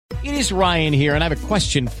It is Ryan here, and I have a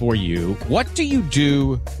question for you. What do you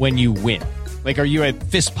do when you win? Like, are you a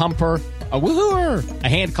fist pumper, a woohooer, a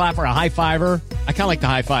hand clapper, a high fiver? I kind of like the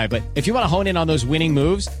high five, but if you want to hone in on those winning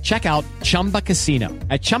moves, check out Chumba Casino.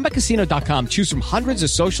 At ChumbaCasino.com, choose from hundreds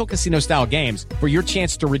of social casino-style games for your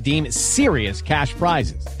chance to redeem serious cash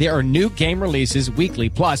prizes. There are new game releases weekly,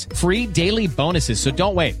 plus free daily bonuses, so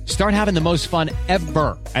don't wait. Start having the most fun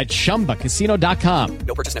ever at ChumbaCasino.com.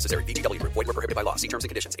 No purchase necessary. VGW Group. Void where prohibited by law. See terms and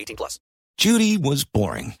conditions. 18+. Judy was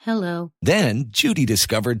boring. Hello. Then Judy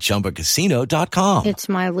discovered ChumbaCasino.com. It's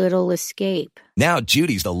my little escape. Now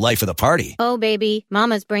Judy's the life of the party. Oh, baby,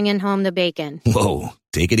 mama's bringing home the bacon. Whoa,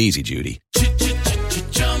 take it easy, Judy.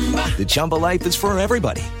 The Chumba life is for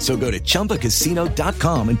everybody. So go to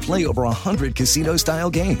ChumbaCasino.com and play over 100 casino-style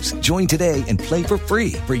games. Join today and play for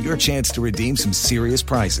free for your chance to redeem some serious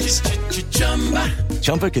prizes.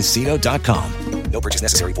 ChumbaCasino.com. No purchase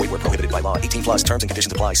necessary. Void where prohibited by law. 18+. Terms and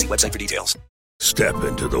conditions apply. See website for details. Step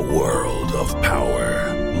into the world of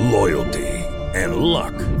power, loyalty, and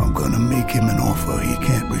luck. I'm gonna make him an offer he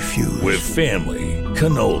can't refuse. With family,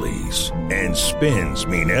 cannolis, and spins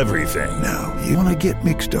mean everything. Now, you wanna get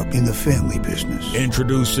mixed up in the family business.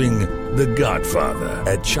 Introducing The Godfather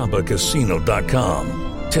at ChumbaCasino.com.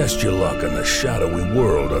 Test your luck in the shadowy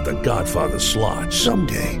world of The Godfather slot.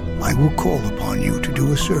 Someday, I will call upon you to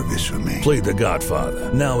do a service for me. Play The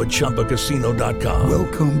Godfather now at ChumbaCasino.com.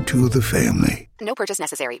 Welcome to the family. No purchase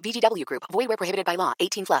necessary. VGW Group. Void where prohibited by law.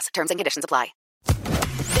 18+. Terms and conditions apply.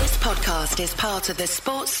 This podcast is part of the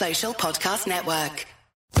Sports Social Podcast Network.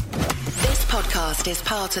 This podcast is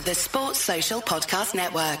part of the Sports Social Podcast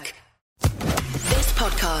Network. This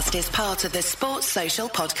podcast is part of the Sports Social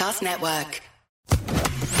Podcast Network.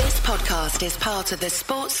 This podcast is part of the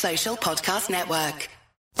Sports Social Podcast Network.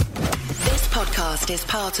 This podcast is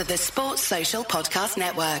part of the Sports Social Podcast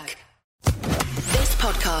Network. This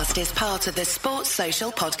podcast is part of the Sports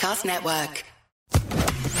Social Podcast Network.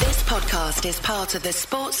 This podcast is part of the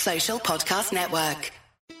Sports Social Podcast Network.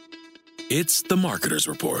 It's The Marketer's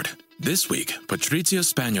Report. This week, Patrizio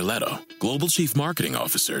Spagnoletto, Global Chief Marketing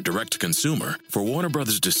Officer, Direct to Consumer for Warner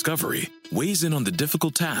Brothers Discovery, weighs in on the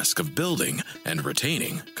difficult task of building and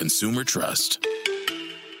retaining consumer trust.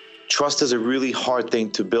 Trust is a really hard thing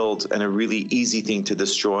to build and a really easy thing to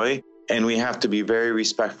destroy, and we have to be very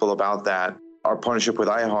respectful about that. Our partnership with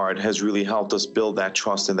iHeart has really helped us build that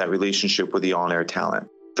trust and that relationship with the on-air talent.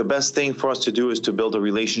 The best thing for us to do is to build a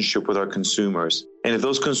relationship with our consumers. And if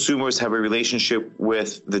those consumers have a relationship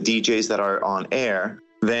with the DJs that are on air,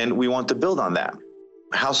 then we want to build on that.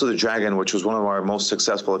 House of the Dragon, which was one of our most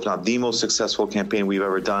successful, if not the most successful campaign we've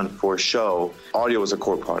ever done for a show, audio was a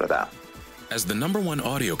core part of that. As the #1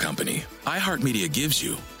 audio company, iHeartMedia gives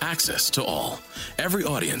you access to all. Every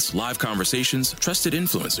audience, live conversations, trusted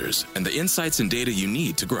influencers, and the insights and data you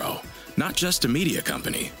need to grow. Not just a media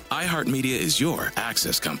company, iHeartMedia is your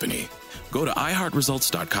access company. Go to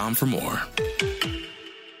iHeartResults.com for more.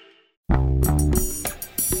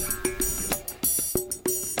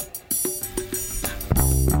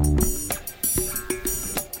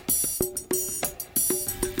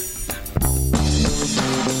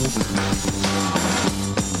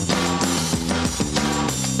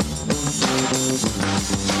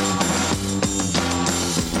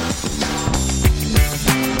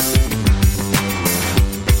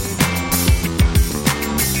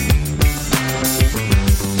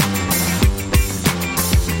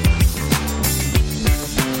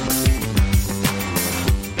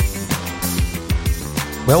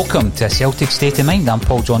 Welcome to A Celtic State of Mind. I'm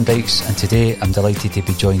Paul John Dykes, and today I'm delighted to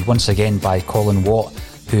be joined once again by Colin Watt,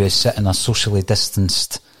 who is sitting a socially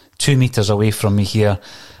distanced 2 metres away from me here,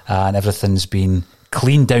 and everything's been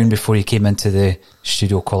cleaned down before you came into the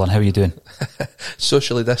studio. Colin, how are you doing?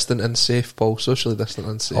 Socially distant and safe, Paul. Socially distant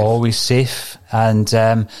and safe. Always safe. And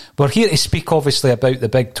we're here to speak, obviously, about the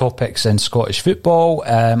big topics in Scottish football,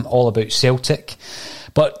 all about Celtic.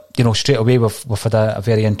 But, you know, straight away we've had a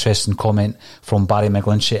very interesting comment from Barry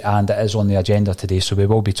McGlinchey, and it is on the agenda today. So we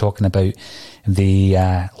will be talking about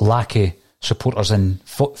the lack of supporters in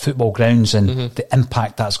football grounds and the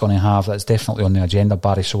impact that's going to have. That's definitely on the agenda,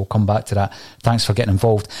 Barry, so we'll come back to that. Thanks for getting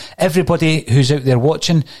involved. Everybody who's out there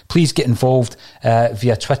watching, please get involved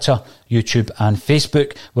via Twitter, YouTube and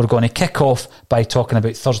Facebook. We're going to kick off by talking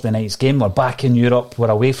about Thursday night's game. We're back in Europe,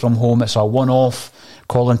 we're away from home, it's a one-off.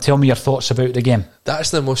 Colin, tell me your thoughts about the game.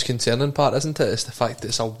 That's the most concerning part, isn't it? It's the fact that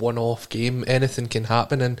it's a one-off game. Anything can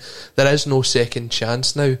happen, and there is no second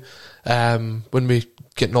chance now. When we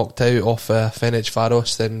get knocked out off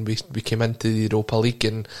Ferencváros, then we came into the Europa League,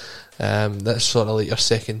 and that's sort of like your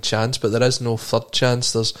second chance, but there is no third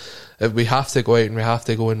chance. We have to go out and we have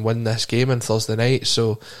to go and win this game on Thursday night.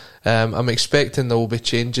 So I'm expecting there will be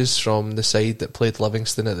changes from the side that played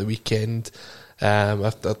Livingston at the weekend.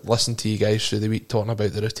 I've listened to you guys through the week talking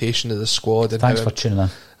about the rotation of the squad. And thanks for tuning in.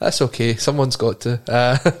 That's okay, someone's got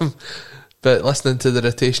to. But listening to the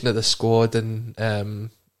rotation of the squad and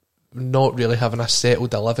not really having a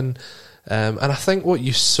settled 11. And I think what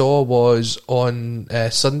you saw was on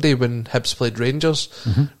Sunday when Hibs played Rangers,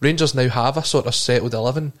 Rangers now have a sort of settled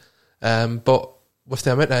 11. But with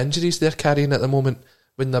the amount of injuries they're carrying at the moment,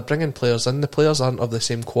 when they're bringing players in, the players aren't of the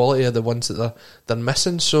same quality as the ones that they're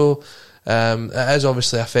missing. So it is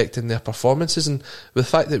obviously affecting their performances. And with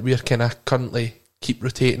the fact that we're kind of currently keep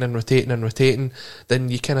rotating, then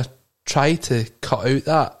you kind of try to cut out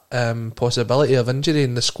that possibility of injury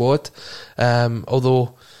in the squad.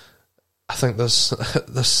 Although I think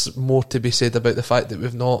there's more to be said about the fact that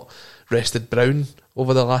we've not rested Brown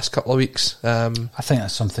over the last couple of weeks. I think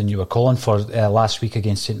that's something you were calling for last week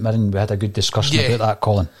against St Mirren. We had a good discussion about that,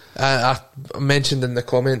 Colin. I mentioned in the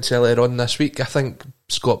comments earlier on this week, I think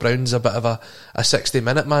Scott Brown's a bit of a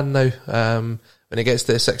 60-minute man now. When he gets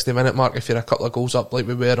to the 60-minute mark, if you're a couple of goals up like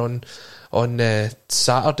we were on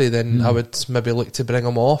Saturday, then I would maybe look to bring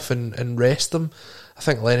him off and rest him. I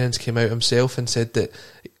think Lennon's came out himself and said that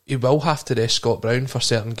he will have to rest Scott Brown for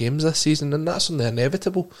certain games this season, and that's only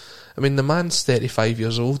inevitable. I mean, the man's 35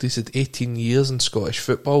 years old, he's had 18 years in Scottish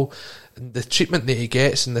football, and the treatment that he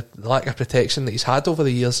gets and the lack of protection that he's had over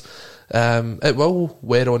the years, it will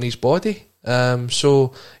wear on his body.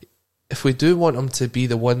 So if we do want him to be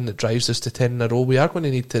the one that drives us to 10 in a row, we are going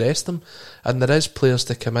to need to rest him. And there is players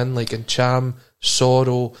to come in like Ncham,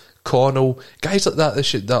 Sorrow, Connell, guys like that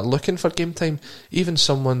that are looking for game time. Even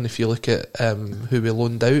someone, if you look at who we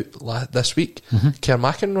loaned out this week, Kerr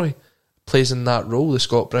McInroy plays in that role, the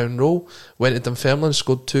Scott Brown role. Went to Dunfermline,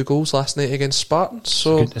 scored 2 goals last night against Spartans.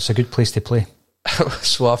 So it's a good place to play.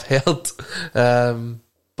 So I've heard.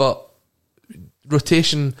 But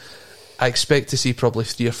rotation, I expect to see probably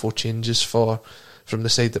 3 or 4 changes from the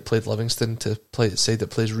side that played Livingston to the side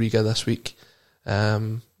that plays Riga this week.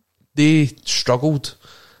 They struggled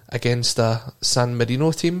against a San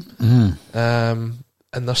Marino team, and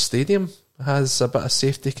their stadium has a bit of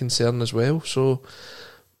safety concern as well. So,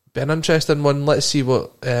 be an interesting one. Let's see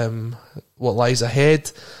what lies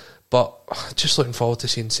ahead. But just looking forward to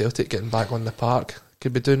seeing Celtic getting back on the park.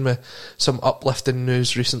 Could be doing with some uplifting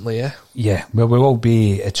news recently, yeah? Yeah, well, we will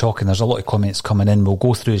be talking. There's a lot of comments coming in. We'll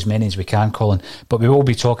go through as many as we can, Colin. But we will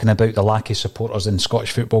be talking about the lack of supporters in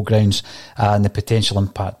Scottish football grounds and the potential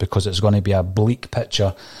impact, because it's going to be a bleak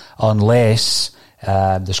picture unless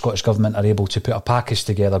the Scottish Government are able to put a package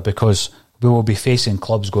together, because we will be facing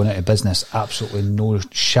clubs going out of business. Absolutely no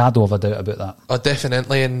shadow of a doubt about that. Oh,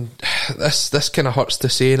 definitely. And this kind of hurts to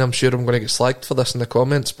say, and I'm sure I'm going to get slagged for this in the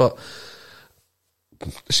comments, but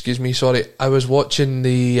excuse me, sorry, I was watching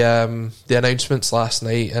the announcements last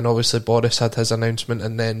night, and obviously Boris had his announcement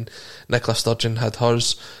and then Nicola Sturgeon had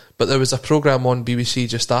hers, but there was a programme on BBC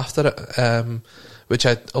just after it, which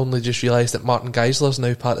I only just realised that Martin Geisler's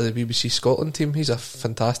now part of the BBC Scotland team. He's a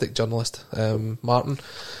fantastic journalist, Martin,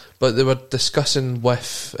 but they were discussing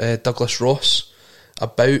with Douglas Ross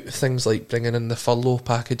about things like bringing in the furlough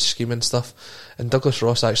package scheme and stuff, and Douglas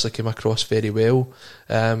Ross actually came across very well.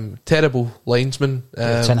 Terrible linesman.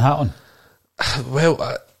 Tin hat on.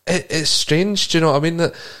 Well, it's strange, do you know what I mean?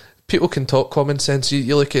 That people can talk common sense.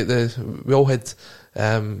 You look at we all had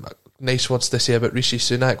nice words to say about Rishi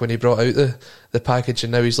Sunak when he brought out the package,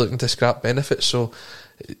 and now he's looking to scrap benefits, so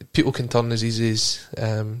people can turn as easy as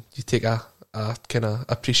you take a kind of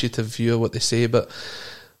appreciative view of what they say, but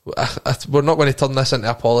we're not going to turn this into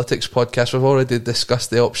a politics podcast. We've already discussed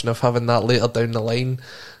the option of having that later down the line,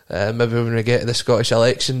 maybe when we get to the Scottish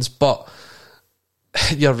elections. But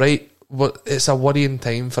you're right, it's a worrying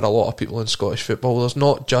time for a lot of people in Scottish football. There's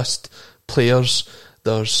not just players,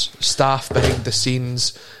 there's staff behind the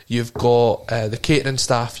scenes. You've got the catering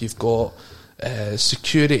staff, you've got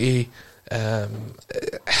security.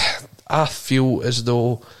 I feel as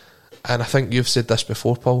though, and I think you've said this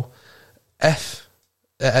before, Paul, if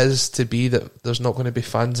it is to be that there's not going to be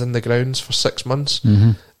fans in the grounds for 6 months,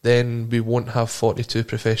 then we won't have 42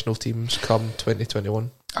 professional teams come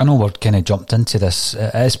 2021. I know we're kind of jumped into this.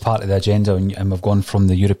 It is part of the agenda, and we've gone from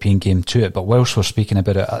the European game to it, but whilst we're speaking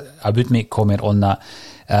about it, I would make comment on that.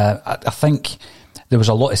 I think there was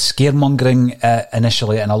a lot of scaremongering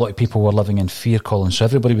initially, and a lot of people were living in fear, Colin. So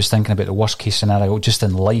everybody was thinking about the worst case scenario just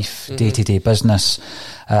in life, day-to-day business,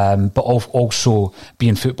 but also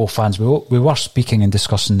being football fans. We were speaking and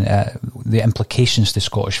discussing the implications to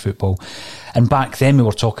Scottish football. And back then we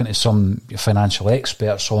were talking to some financial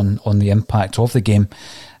experts on the impact of the game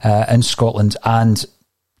in Scotland. And,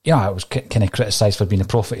 I was kind of criticised for being a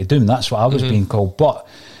prophet of doom. That's what I was being called.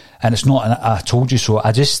 And it's not I told you so.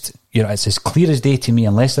 I just, it's as clear as day to me,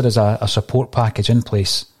 unless there is a support package in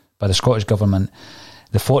place by the Scottish Government,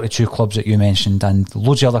 the 42 clubs that you mentioned and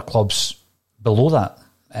loads of other clubs below that,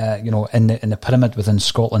 in the pyramid within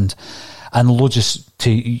Scotland, and loads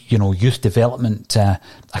to, youth development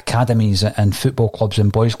academies and football clubs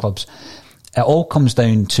and boys clubs. It all comes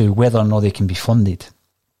down to whether or not they can be funded.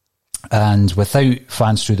 And without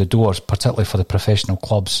fans through the doors, particularly for the professional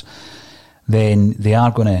clubs, then they're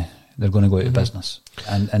going to go out of business.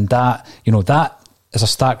 And that, that is a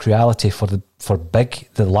stark reality for the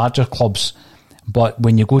larger clubs. But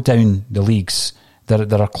when you go down the leagues,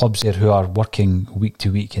 there are clubs there who are working week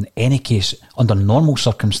to week, in any case, under normal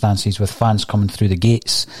circumstances, with fans coming through the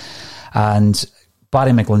gates. And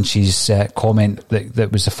Barry McGlinchey's comment,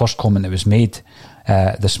 that was the first comment that was made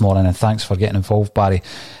this morning, and thanks for getting involved, Barry.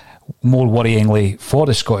 More worryingly for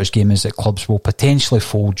the Scottish game is that clubs will potentially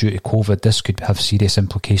fold due to COVID. This could have serious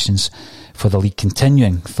implications for the league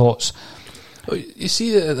continuing. Thoughts? You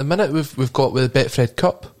see, at the minute we've got with the Betfred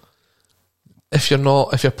Cup, if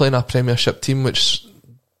you're playing a Premiership team, which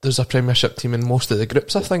there's a Premiership team in most of the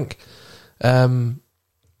groups, I think, then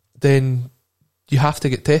you have to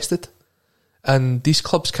get tested, and these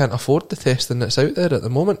clubs can't afford the testing that's out there at the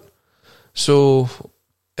moment. So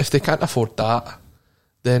if they can't afford that,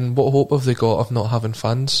 then what hope have they got of not having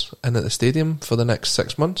fans in at the stadium for the next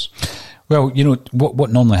 6 months? Well,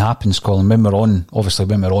 what normally happens, Colin, when we're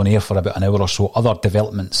on air for about an hour or so, other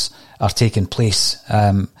developments are taking place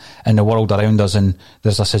in the world around us, and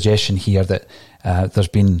there's a suggestion here that there's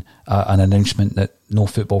been an announcement that no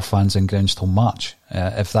football fans in grounds till March.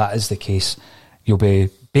 If that is the case, you'll be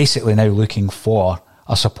basically now looking for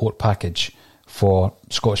a support package for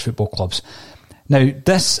Scottish football clubs. Now,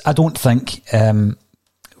 this, I don't think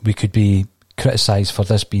we could be criticised for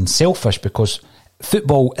this being selfish, because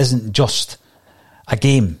football isn't just a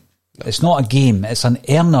game. It's not a game. It's an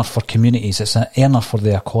earner for communities. It's an earner for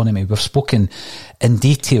the economy. We've spoken in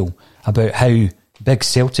detail about how big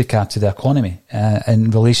Celtic are to the economy in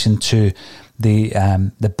relation to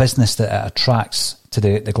the business that it attracts to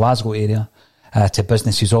the Glasgow area, to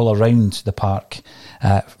businesses all around the park,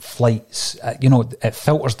 flights. It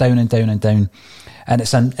filters down and down and down. And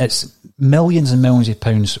it's millions and millions of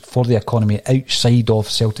pounds for the economy outside of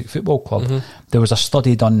Celtic Football Club. There was a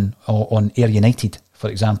study done on Ayr United, for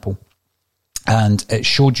example, and it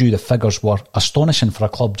showed you the figures were astonishing for a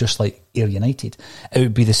club just like Ayr United. It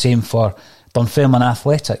would be the same for Dunfermline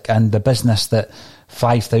Athletic and the business that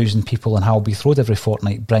 5,000 people in Halbeath Road every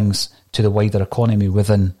fortnight brings to the wider economy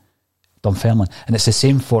within Dunfermline. And it's the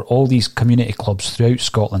same for all these community clubs throughout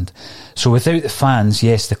Scotland. So without the fans,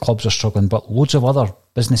 yes, the clubs are struggling, but loads of other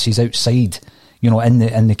businesses outside,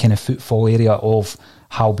 in the kind of footfall area of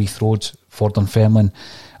Halbeath Road for Dunfermline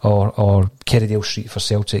or Kerrydale Street for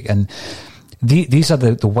Celtic. And these are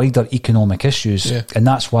the wider economic issues. Yeah. And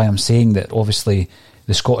that's why I'm saying that obviously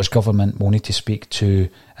the Scottish Government will need to speak to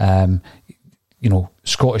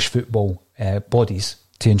Scottish football bodies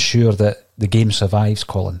to ensure that the game survives,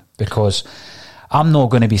 Colin, because I'm not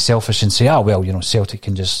going to be selfish and say, Celtic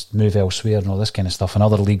can just move elsewhere and all this kind of stuff, and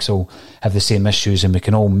other leagues will have the same issues and we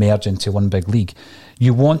can all merge into one big league.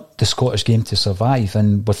 You want the Scottish game to survive,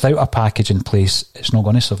 and without a package in place, it's not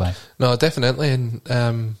going to survive. No, definitely.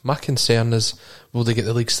 And my concern is, will they get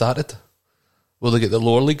the league started? Will they get the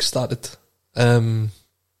lower league started? Will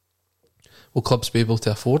clubs be able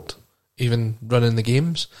to afford even running the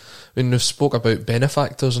games? I mean, we've spoke about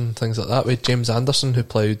benefactors and things like that with James Anderson, who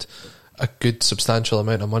ploughed a good substantial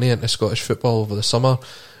amount of money into Scottish football over the summer.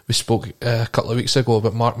 We spoke a couple of weeks ago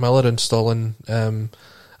about Mark Miller installing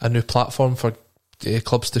a new platform for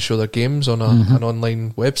clubs to show their games on an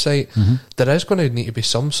online website. There is going to need to be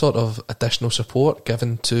some sort of additional support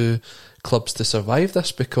given to clubs to survive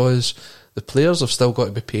this, because the players have still got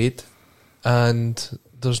to be paid and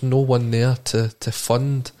there's no one there to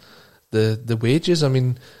fund the wages. I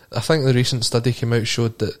mean, I think the recent study came out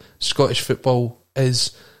showed that Scottish football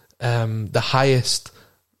is the highest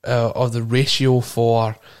of the ratio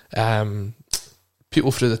for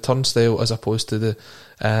people through the turnstile as opposed to the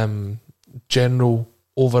general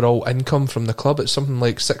overall income from the club. It's something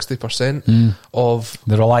like 60% of...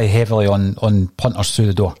 They rely heavily on punters through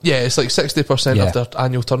the door. Yeah, it's like 60% of their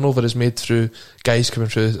annual turnover is made through guys coming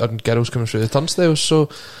through, or girls coming through the turnstiles. So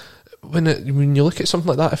when you look at something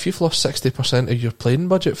like that, if you've lost 60% of your playing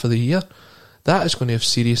budget for the year, that is going to have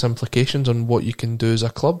serious implications on what you can do as a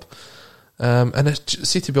club. And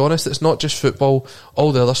to be honest, it's not just football.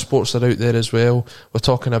 All the other sports are out there as well. We're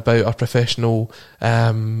talking about our professional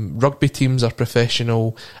rugby teams, our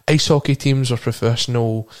professional ice hockey teams, our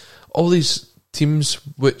professional... all these teams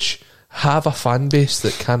which have a fan base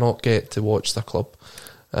that cannot get to watch their club.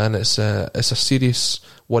 And it's a serious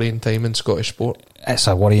worrying time in Scottish sport. It's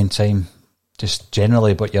a worrying time, just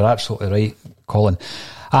generally, but you're absolutely right, Colin.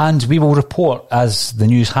 And we will report as the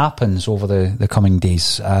news happens over the coming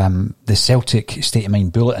days. The Celtic State of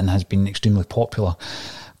Mind Bulletin has been extremely popular,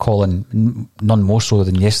 Colin, none more so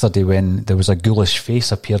than yesterday when there was a ghoulish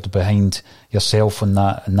face appeared behind yourself in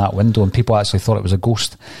that window and people actually thought it was a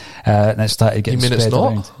ghost. And it started getting spread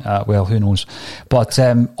around. Well, who knows. But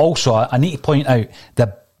also, I need to point out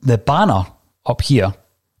the banner up here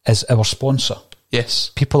is our sponsor. Yes.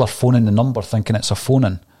 People are phoning the number thinking it's a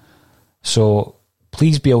phone-in. So...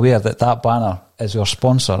 please be aware that banner is our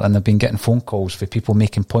sponsor and they've been getting phone calls for people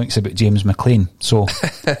making points about James McLean. So,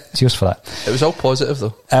 cheers for that. It was all positive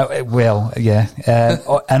though. Well, yeah.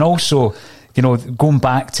 And also, going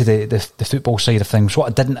back to the football side of things, what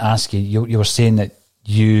I didn't ask you were saying that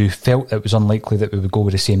you felt it was unlikely that we would go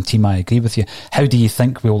with the same team. I agree with you. How do you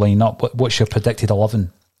think we'll line up? What's your predicted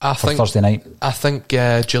 11 for Thursday night? I think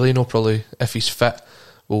Gillian will probably, if he's fit,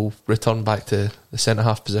 will return back to the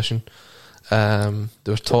centre-half position.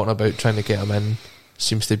 They were talking about trying to get him in.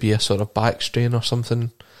 Seems to be a sort of back strain or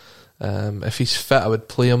something. If he's fit, I would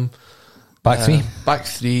play him. Back three? Back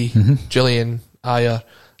three. Gillian, Ayer,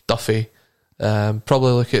 Duffy.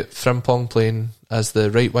 Probably look at Frimpong playing as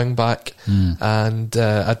the right wing back. And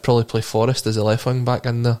I'd probably play Forrest as the left wing back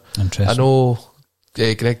in there. Interesting. I know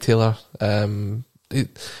Greg Taylor...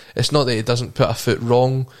 it's not that he doesn't put a foot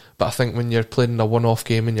wrong, but I think when you're playing a one-off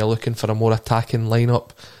game and you're looking for a more attacking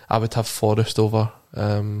lineup, I would have Forrest over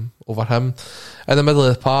him. In the middle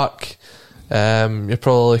of the park, you're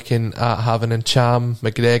probably looking at having Ncham,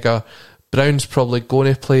 McGregor. Brown's probably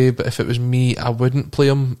going to play, but if it was me, I wouldn't play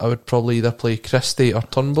him. I would probably either play Christie or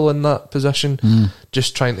Turnbull in that position,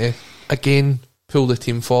 just trying to again pull the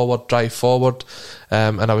team forward, drive forward,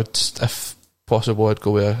 and I would, if possible, I'd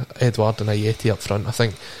go with Edouard and Ayeti up front. I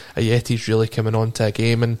think Ayeti's really coming on to a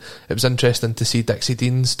game, and it was interesting to see Dixie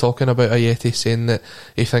Deans talking about Ayeti, saying that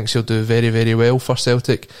he thinks he'll do very, very well for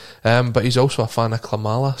Celtic, but he's also a fan of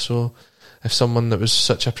Klimala, so if someone that was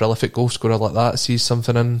such a prolific goal scorer like that sees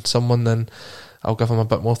something in someone, then I'll give him a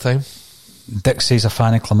bit more time. Dixie's a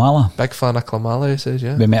fan of Klimala. Big fan of Klimala, he says,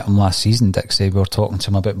 yeah. We met him last season, Dixie. We were talking to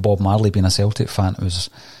him about Bob Marley being a Celtic fan. It was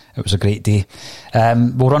a great day.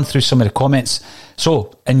 We'll run through some of the comments.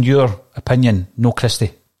 So, in your opinion, no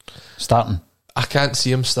Christie starting? I can't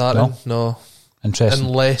see him starting, no. Interesting.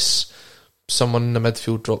 Unless someone in the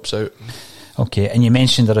midfield drops out. Okay, and you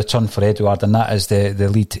mentioned a return for Edouard, and that is the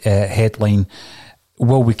lead headline.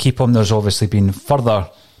 Will we keep him? There's obviously been further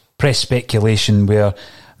press speculation where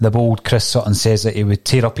the bold Chris Sutton says that he would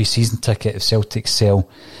tear up his season ticket if Celtic sell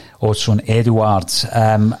Odsonne Edouard.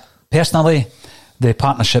 Personally, the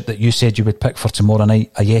partnership that you said you would pick for tomorrow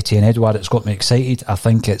night, Ayeti and Edouard, it's got me excited. I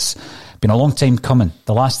think it's been a long time coming.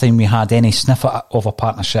 The last time we had any sniff of a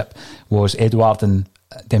partnership was Edouard and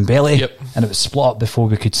Dembele, and it was split up before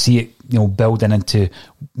we could see it, building into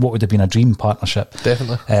what would have been a dream partnership.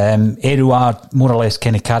 Definitely. Edouard more or less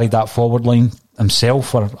kind of carried that forward line himself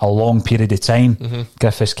for a long period of time.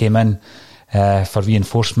 Griffiths came in for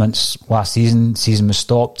reinforcements last season. Season was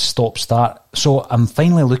stop-start. So I'm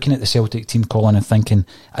finally looking at the Celtic team, Colin, and thinking,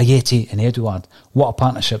 Ayeti and Edouard, what a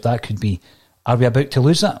partnership that could be. Are we about to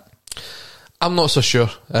lose that? I'm not so sure.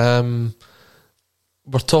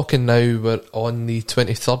 We're talking now, we're on the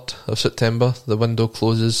 23rd of September. The window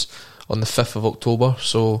closes on the 5th of October.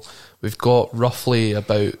 So we've got roughly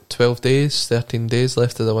about 12 days, 13 days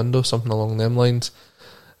left of the window, something along them lines.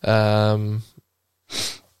 I'm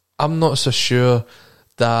not so sure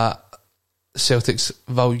that Celtic's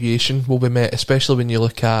valuation will be met, especially when you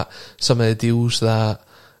look at some of the deals that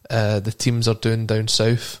the teams are doing down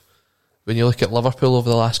south. When you look at Liverpool over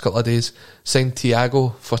the last couple of days, signed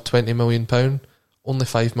Thiago for £20 million, only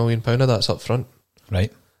 £5 million of that's up front.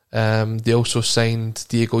 Right. They also signed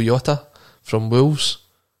Diego Jota from Wolves,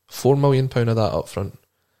 £4 million of that up front.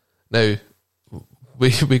 Now,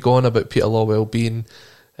 we go on about Peter Lawwell being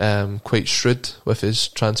quite shrewd with his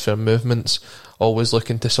transfer movements, always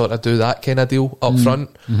looking to sort of do that kind of deal up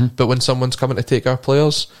front. But when someone's coming to take our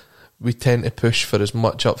players, we tend to push for as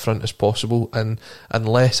much up front as possible, and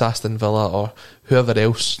unless Aston Villa or whoever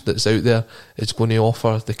else that's out there is going to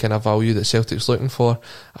offer the kind of value that Celtic's looking for,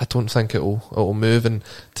 I don't think it'll move. And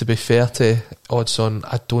to be fair to Odsonne,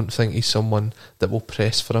 I don't think he's someone that will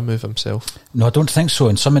press for a move himself. No, I don't think so.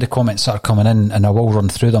 And some of the comments that are coming in, and I will run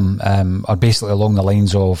through them, are basically along the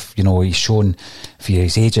lines of, he's shown via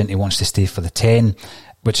his agent he wants to stay for the 10,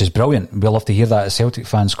 which is brilliant. We love to hear that as Celtic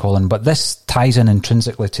fans, Colin. But this ties in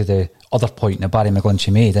intrinsically to the other point that Barry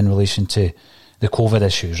McGlinchey made in relation to the COVID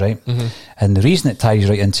issues, right? And the reason it ties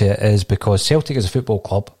right into it is because Celtic as a football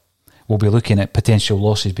club will be looking at potential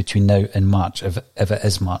losses between now and March, if it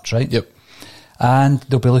is March, right? Yep. And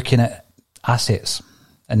they'll be looking at assets.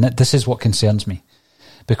 And this is what concerns me.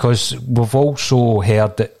 Because we've also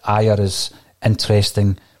heard that Ayer is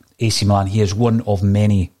interesting. AC Milan, he is one of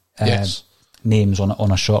many names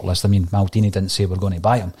on a short list. I mean, Maldini didn't say we're going to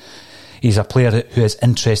buy him. He's a player who is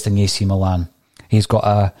interesting. AC Milan. He's got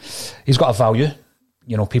a value.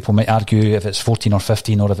 People might argue if it's 14 or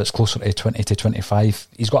 15 or if it's closer to 20 to 25.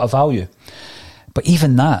 He's got a value, but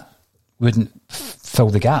even that wouldn't fill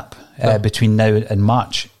the gap between now and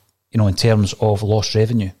March. In terms of lost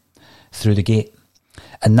revenue through the gate,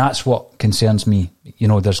 and that's what concerns me.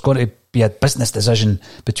 There's got to be a business decision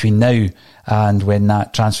between now and when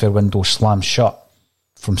that transfer window slams shut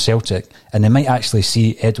from Celtic, and they might actually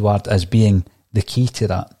see Edouard as being the key to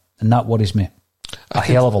that, and that worries me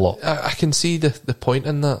hell of a lot. I can see the point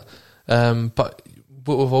in that, but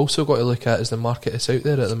what we've also got to look at is the market that's out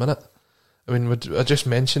there at the minute. I mean, I just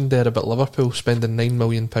mentioned there about Liverpool spending £9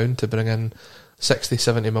 million to bring in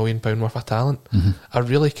 60-70 million pound worth of talent. I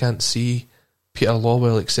really can't see Peter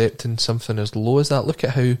Lawwell accepting something as low as that. Look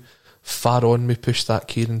at how far on we pushed that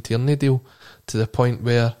Kieran Tierney deal, to the point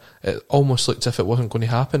where it almost looked as if it wasn't going to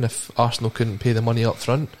happen if Arsenal couldn't pay the money up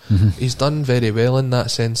front. He's done very well in that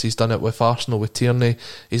sense. He's done it with Arsenal with Tierney,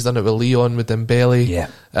 he's done it with Leon with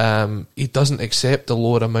Dembele. He doesn't accept the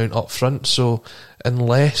lower amount up front, so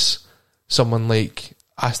unless someone like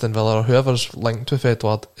Aston Villa or whoever's linked with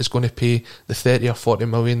Edouard is going to pay the 30 or 40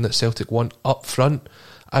 million that Celtic want up front,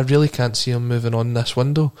 I really can't see him moving on this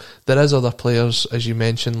window. There is other players, as you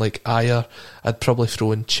mentioned, like Ayer. I'd probably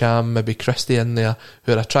throw in Cham, maybe Christie in there,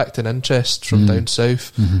 who are attracting interest from down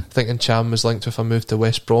south. Thinking Cham was linked with a move to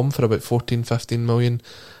West Brom for about 14-15 million.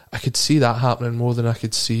 I could see that happening more than I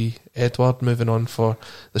could see Edouard moving on for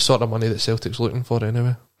the sort of money that Celtic's looking for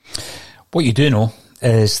anyway. What you do know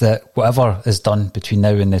is that whatever is done between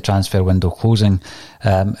now and the transfer window closing,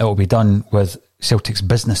 it will be done with Celtic's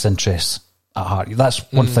business interests at heart. That's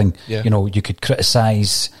one thing. You could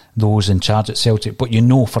criticise those in charge at Celtic, but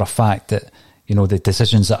for a fact that the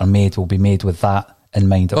decisions that are made will be made with that in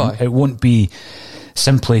mind. It won't be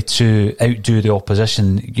simply to outdo the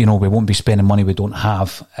opposition. We won't be spending money we don't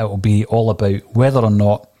have. It will be all about whether or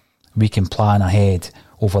not we can plan ahead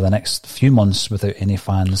over the next few months without any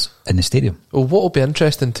fans in the stadium. Well, what will be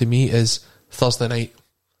interesting to me is Thursday night,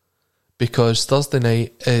 because Thursday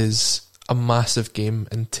night is a massive game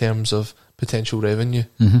in terms of potential revenue.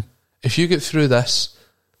 If you get through this,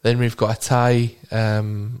 then we've got a tie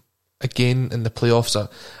again in the playoffs.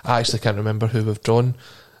 I actually can't remember who we've drawn.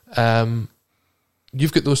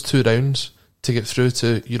 You've got those 2 rounds to get through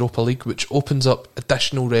to Europa League, which opens up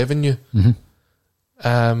additional revenue.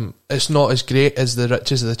 It's not as great as the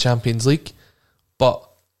riches of the Champions League, but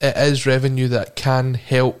it is revenue that can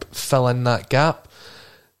help fill in that gap.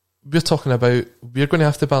 We're talking about, we're going to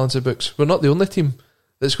have to balance the books. We're not the only team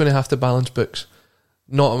that's going to have to balance books.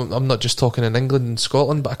 I'm not just talking in England and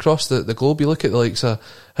Scotland, but across the globe. You look at the likes of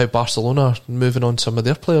how Barcelona are moving on some of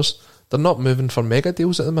their players. They're not moving for mega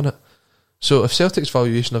deals at the minute. So if Celtic's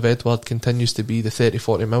valuation of Edouard continues to be the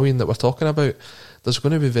 30-40 million that we're talking about, there's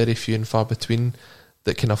going to be very few and far between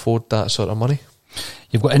that can afford that sort of money.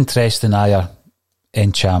 You've got interest in Ayer,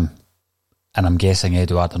 Cham, and I'm guessing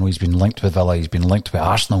Edouard. I know he's been linked with Villa, he's been linked with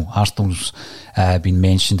Arsenal. Arsenal's been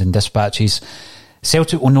mentioned in dispatches.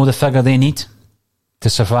 Celtic will know the figure they need to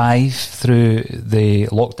survive through the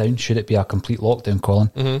lockdown, should it be a complete lockdown, Colin,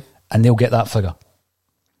 and they'll get that figure.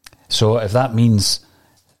 So if that means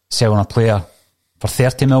selling a player for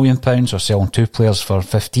 £30 million or selling 2 players for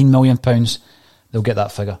 £15 million, they'll get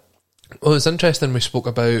that figure. Well, it's interesting we spoke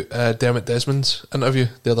about Dermot Desmond's interview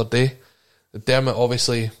the other day. Dermot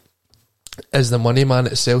obviously is the money man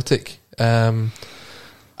at Celtic, and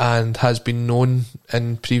has been known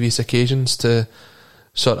in previous occasions to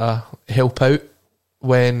sort of help out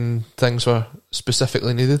when things were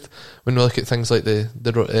specifically needed. When we look at things like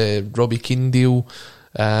the Robbie Keane deal,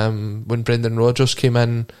 when Brendan Rodgers came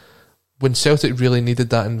in, when Celtic really needed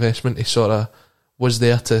that investment, he sort of was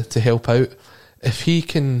there to help out. If he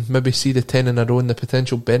can maybe see the 10 in a row and the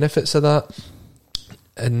potential benefits of that,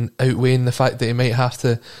 and outweighing the fact that he might have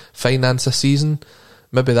to finance a season,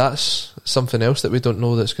 maybe that's something else that we don't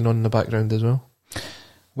know that's going on in the background as well.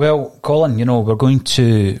 Well, Colin, we're going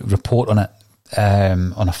to report on it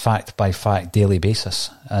on a fact-by-fact daily basis.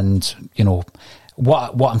 And,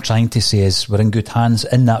 what I'm trying to say is we're in good hands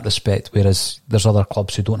in that respect, whereas there's other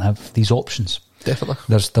clubs who don't have these options. Definitely.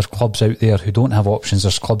 There's clubs out there who don't have options.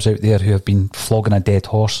 There's clubs out there who have been flogging a dead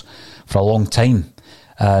horse for a long time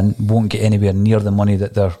and won't get anywhere near the money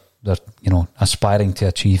that they're aspiring to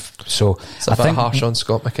achieve. So it's a bit harsh on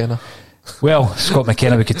Scott McKenna. Well, Scott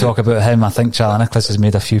McKenna, we could talk about him. I think Charlie Nicholas has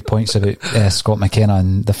made a few points about Scott McKenna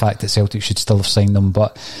and the fact that Celtic should still have signed them.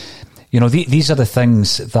 But these are the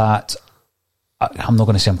things that I'm not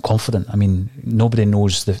going to say I'm confident. I mean, nobody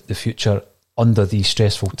knows the future under these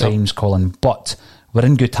stressful times, Colin, but we're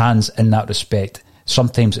in good hands in that respect.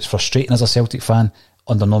 Sometimes it's frustrating as a Celtic fan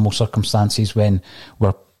under normal circumstances when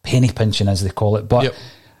we're penny pinching, as they call it, but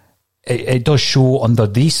it does show under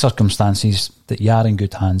these circumstances that you are in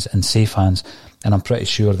good hands and safe hands, and I'm pretty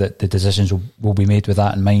sure that the decisions will be made with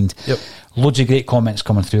that in mind. Loads of great comments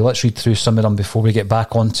coming through. Let's read through some of them before we get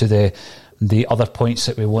back onto the other points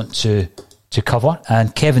that we want to cover.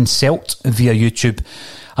 And Kevin Selt via YouTube: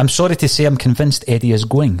 I'm sorry to say I'm convinced Eddie is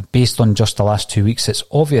going. Based on just the last 2 weeks, it's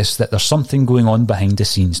obvious that there's something going on behind the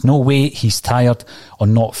scenes. No way he's tired or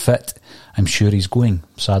not fit. I'm sure he's going,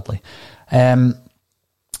 sadly.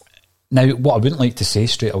 Now, what I wouldn't like to say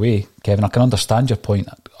straight away, Kevin, I can understand your point.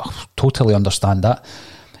 I totally understand that.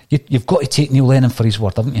 You've got to take Neil Lennon for his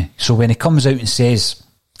word, haven't you? So when he comes out and says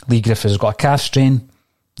Lee Griffiths has got a calf strain,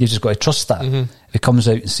 you've just got to trust that. If he comes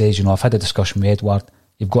out and says, I've had a discussion with Edouard,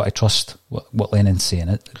 you've got to trust what Lennon's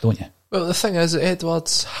saying, don't you? Well, the thing is,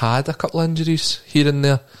 Edouard's had a couple of injuries here and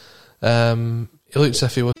there. He looks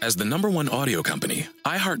as if he was. As the #1 audio company,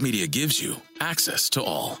 iHeartMedia gives you access to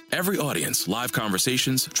all. Every audience, live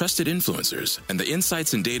conversations, trusted influencers, and the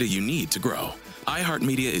insights and data you need to grow.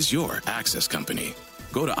 iHeartMedia is your access company.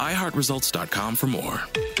 Go to iHeartResults.com for more.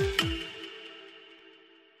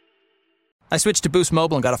 I switched to Boost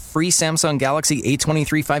Mobile and got a free Samsung Galaxy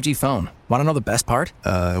A23 5G phone. Want to know the best part?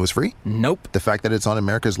 It was free? Nope. The fact that it's on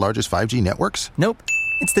America's largest 5G networks? Nope.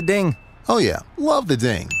 It's the ding. Oh yeah, love the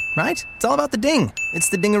ding. Right? It's all about the ding. It's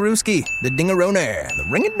the dingarooski, the dingarona, the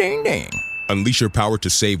ring-a-ding-ding. Unleash your power to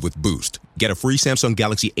save with Boost. Get a free Samsung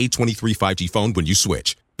Galaxy A23 5G phone when you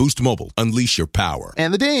switch. Boost Mobile. Unleash your power.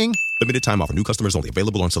 And the ding. Limited time offer. New customers only.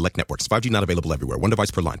 Available on select networks. 5G not available everywhere. One device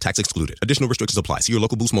per line. Tax excluded. Additional restrictions apply. See your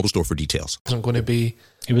local Boost Mobile store for details. Wasn't going to be.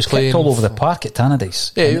 He was kicked all over the park at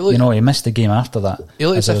Tannadice. Yeah, he missed the game after that. He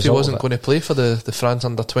looked as if he wasn't going to play for the France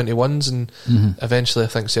under-21s, and eventually I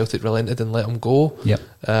think Celtic relented and let him go.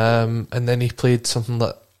 And then he played something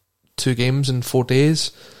like 2 games in 4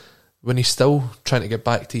 days when he's still trying to get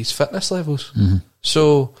back to his fitness levels.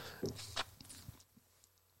 So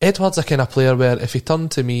Edouard's a kind of player where if he turned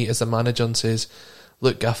to me as a manager and says,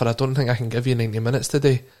 look, Gaffer, I don't think I can give you 90 minutes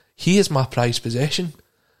today, he is my prized possession.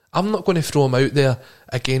 I'm not going to throw him out there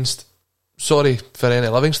against, sorry for any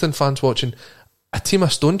Livingston fans watching, a team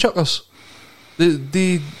of stone chuckers.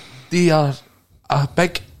 They are a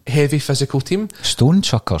big, heavy, physical team. Stone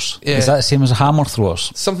chuckers? Yeah. Is that the same as hammer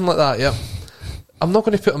throwers? Something like that, yeah. I'm not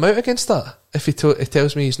going to put him out against that if he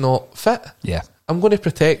tells me he's not fit. Yeah. I'm going to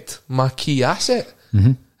protect my key asset.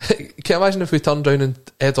 Can you imagine if we turned around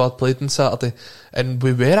and Edouard played on Saturday and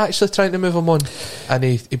we were actually trying to move him on and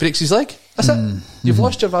he breaks his leg? That's it. You've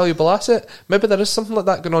lost your valuable asset. Maybe there is something like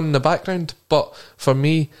that going on in the background, but for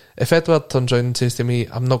me, if Edouard turns around and says to me,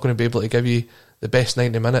 I'm not going to be able to give you the best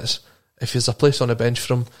 90 minutes, if there's a place on the bench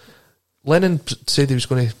for him, Lennon said he was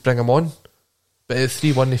going to bring him on, but at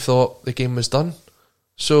 3-1 he thought the game was done.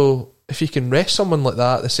 So if you can rest someone like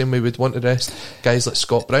that the same way we'd want to rest guys like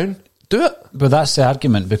Scott Brown, do it. But that's the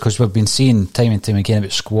argument, because we've been seeing time and time again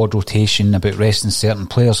about squad rotation, about resting certain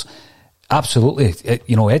players. Absolutely.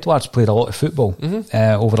 Edouard's played a lot of football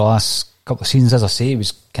over the last couple of seasons. As I say, he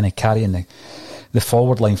was kind of carrying the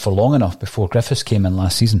forward line for long enough before Griffiths came in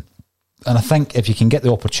last season. And I think if you can get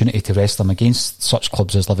the opportunity to rest them against such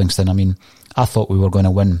clubs as Livingston, I thought we were going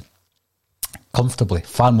to win comfortably,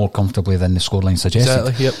 far more comfortably than the scoreline suggested.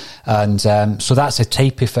 Exactly, yep. And so that's a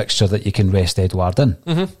type of fixture that you can rest Edouard in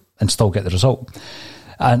and still get the result.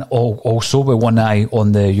 And also with one eye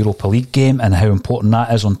on the Europa League game and how important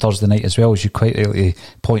that is on Thursday night as well, as you quite rightly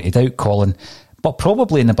pointed out, Colin. But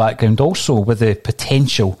probably in the background also with the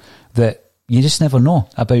potential that you just never know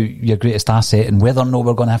about your greatest asset and whether or not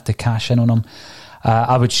we're going to have to cash in on him.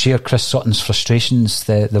 I would share Chris Sutton's frustrations.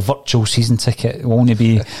 The virtual season ticket will only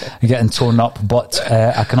be getting torn up, but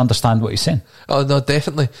I can understand what he's saying. Oh no,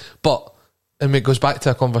 definitely. But it goes back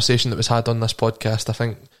to a conversation that was had on this podcast, I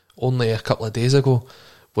think only a couple of days ago,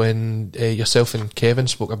 when yourself and Kevin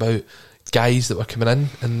spoke about guys that were coming in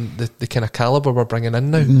and the kind of calibre we're bringing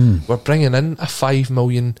in now. We're bringing in a 5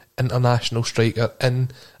 million international striker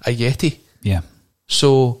in a Yeti. Yeah.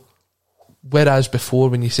 So, whereas before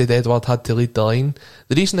when you said Edouard had to lead the line,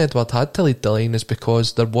 the reason Edouard had to lead the line is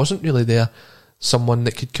because there wasn't really there someone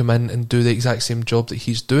that could come in and do the exact same job that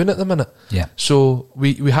he's doing at the minute. Yeah. So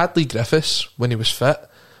we had Lee Griffiths when he was fit.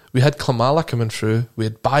 We had Klimala coming through. We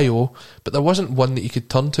had Bayo, but there wasn't one that you could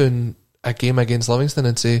turn to in a game against Livingston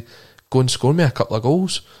and say, go and score me a couple of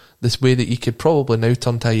goals. This way that you could probably now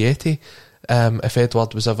turn to a Yeti if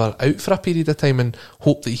Edouard was ever out for a period of time and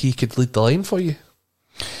hope that he could lead the line for you.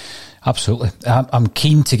 Absolutely. I'm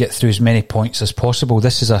keen to get through as many points as possible.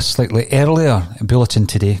 This is a slightly earlier bulletin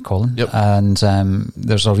today, Colin, and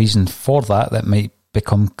there's a reason for that might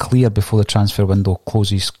become clear before the transfer window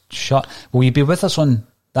closes shut. Will you be with us on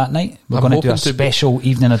that night? We're going to do a special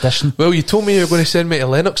evening edition. Well, you told me you were going to send me to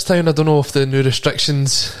Lennoxtown. I don't know if the new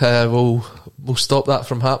restrictions will stop that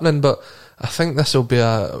from happening, but I think this will be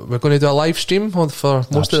we're going to do a live stream for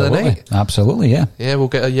most of the night. Absolutely, yeah. Yeah, we'll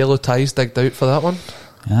get our yellow ties digged out for that one.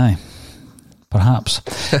 Aye, perhaps.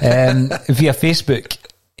 Via Facebook,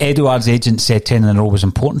 Edouard's agent said 10 in a row was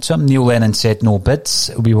important to him. Neil Lennon said no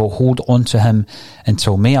bids. We will hold on to him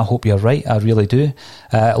until May. I hope you're right. I really do.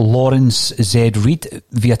 Lawrence Z. Reid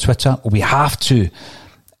via Twitter. We have to.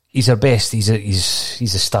 He's our best. He's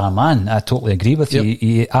a star man. I totally agree with you.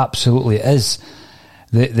 He absolutely is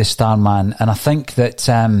the star man. And I think that,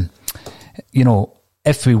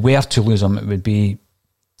 if we were to lose him, it would be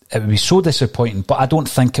so disappointing. But I don't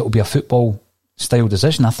think it will be a football style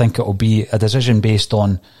decision. I think it will be a decision based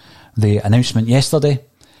on the announcement yesterday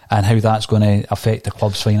and how that's going to affect the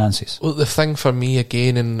club's finances. Well, the thing for me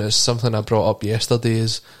again, and it's something I brought up yesterday,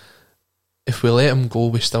 is if we let him go,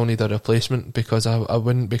 we still need a replacement, because I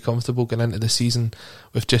wouldn't be comfortable going into the season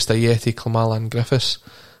with just a Yeti, Klimala and Griffiths.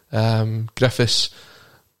 Griffiths,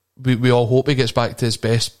 we all hope he gets back to his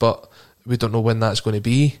best, but we don't know when that's going to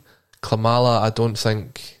be. Klimala, I don't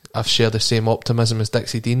think I've shared the same optimism as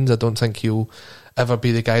Dixie Deans. I don't think he'll ever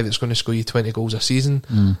be the guy that's going to score you 20 goals a season.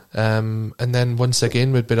 And then once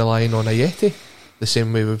again we'd be relying on a Yeti, the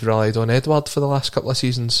same way we've relied on Edouard for the last couple of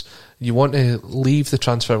seasons. You want to leave the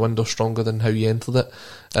transfer window stronger than how you entered it,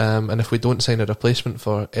 and if we don't sign a replacement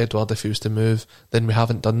for Edouard if he was to move, then we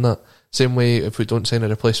haven't done that. Same way if we don't sign a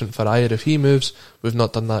replacement for Ayer if he moves, we've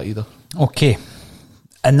not done that either. Okay.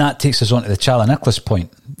 And that takes us on to the Charlie Nicholas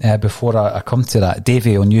point. Before I come to that,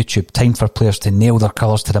 Davey on YouTube, time for players to nail their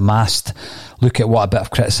colours to the mast. Look at what a bit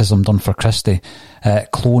of criticism done for Christie.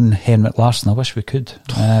 Clone Henrik Larsson. I wish we could.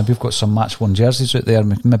 We've got some match-worn jerseys out there.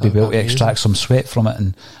 Maybe be able to extract some sweat from it,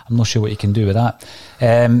 and I'm not sure what you can do with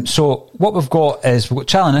that. So what we've got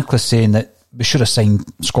Charlie Nicholas saying that we should have signed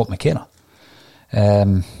Scott McKenna.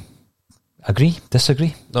 Agree?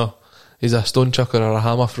 Disagree? No. He's a stone chucker or a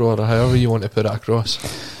hammer thrower or however you want to put it across.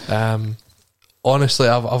 Honestly,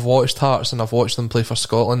 I've watched Hearts and I've watched them play for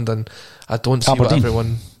Scotland, and I don't see what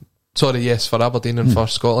everyone... Sorry, yes, for Aberdeen and for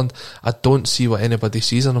Scotland. I don't see what anybody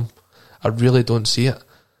sees in him. I really don't see it.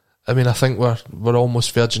 I mean, I think we're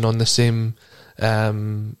almost verging on the same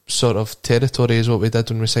sort of territory as what we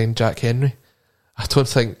did when we signed Jack Henry. I don't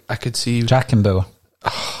think I could see... Jack and Bauer.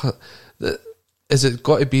 Is it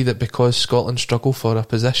got to be that because Scotland struggle for a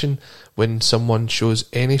position, when someone shows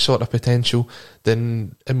any sort of potential,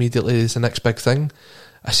 then immediately is the next big thing?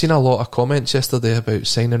 I seen a lot of comments yesterday about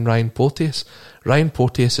signing Ryan Porteous. Ryan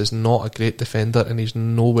Porteous is not a great defender, and he's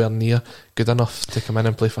nowhere near good enough to come in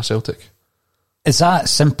and play for Celtic. Is that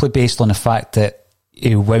simply based on the fact that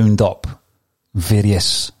he wound up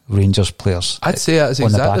various Rangers players? I'd say that is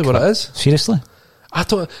exactly what it is. Seriously? I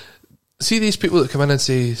don't... See these people that come in and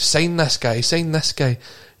say, sign this guy.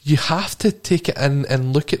 You have to take it in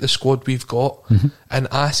and look at the squad we've got and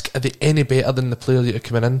ask, are they any better than the player that are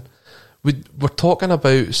coming in? We're talking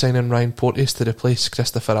about signing Ryan Porteous to replace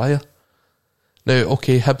Christopher Ayer. Now,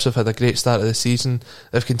 okay, Hibs have had a great start of the season.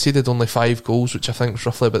 They've conceded only 5 goals, which I think is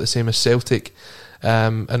roughly about the same as Celtic,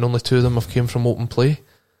 and only 2 of them have came from open play.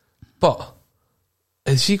 But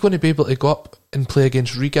is he going to be able to go up and play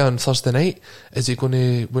against Riga on Thursday night? Is he going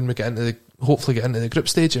to, when we hopefully get into the group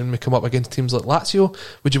stage and we come up against teams like Lazio,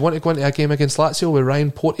 would you want to go into a game against Lazio with Ryan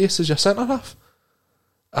Porteous as your centre-half?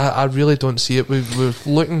 I really don't see it. We're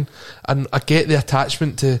looking, and I get the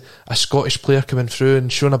attachment to a Scottish player coming through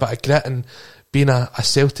and showing a bit of grit and being a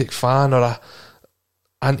Celtic fan or a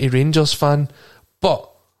anti-Rangers fan, But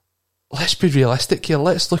let's be realistic here.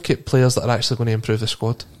 Let's look at players that are actually going to improve the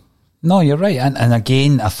squad. No, you're right. And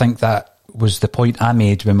again, I think that was the point I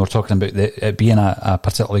made when we were talking about it being a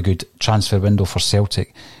particularly good transfer window for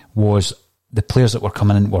Celtic, was the players that were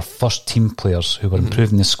coming in were first team players who were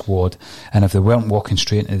improving the squad, and if they weren't walking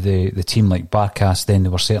straight into the team like Barkas, then they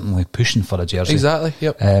were certainly pushing for a jersey. Exactly,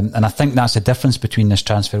 yep. And I think that's the difference between this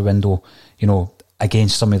transfer window,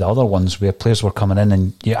 against some of the other ones where players were coming in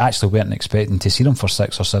and you actually weren't expecting to see them for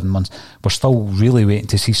 6 or 7 months. We're still really waiting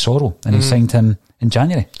to see Sorrell, and he signed him in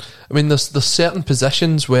January. I mean, there's certain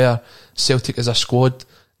positions where Celtic as a squad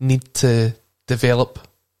need to develop,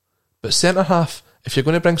 but centre half, if you're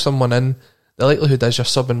going to bring someone in, the likelihood is you're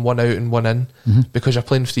subbing one out and one in because you're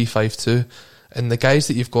playing 3-5-2, and the guys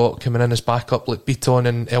that you've got coming in as backup like Beaton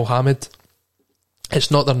and El Hamid,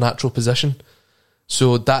 it's not their natural position.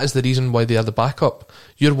 So that is the reason why they are the backup.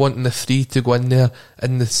 You're wanting the 3 to go in there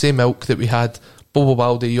in the same ilk that we had Bobo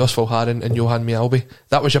Baldi, Jos Valgaeren and Johan Mialbi.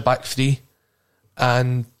 That was your back 3.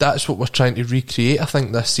 And that's what we're trying to recreate, I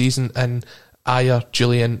think, this season in Ajer,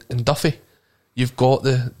 Julian and Duffy. You've got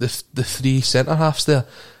the 3 centre-halves there.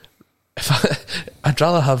 I'd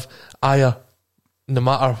rather have Ajer, no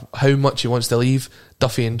matter how much he wants to leave,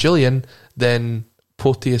 Duffy and Julian, than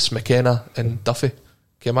Porteous, McKenna and Duffy.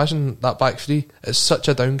 Can you imagine that back 3? It's such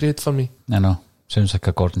a downgrade for me. I know. Sounds like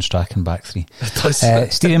a Gordon Strachan back 3. It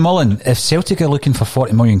does. Stephen Mullen, if Celtic are looking for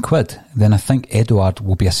 40 million quid, then I think Edouard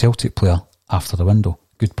will be a Celtic player after the window.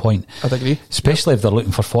 Good point. I'd agree. Especially if they're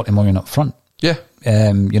looking for 40 million up front. Yeah.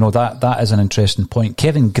 That is an interesting point.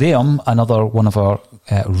 Kevin Graham, another one of our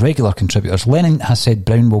regular contributors, Lennon has said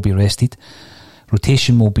Brown will be rested.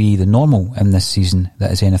 Rotation will be the normal in this season.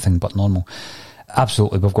 That is anything but normal.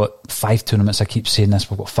 Absolutely. We've got 5 tournaments. I keep saying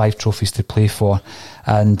this. We've got 5 trophies to play for.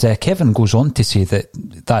 And Kevin goes on to say that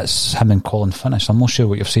that's him and Colin finished. I'm not sure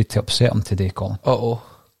what you've said to upset him today, Colin. Uh-oh.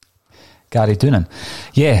 Gary Doonan.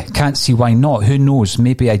 Yeah, can't see why not. Who knows?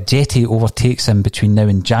 Maybe a Jetty overtakes him between now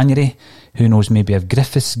and January. Who knows? Maybe if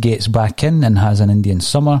Griffiths gets back in and has an Indian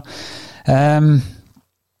summer. I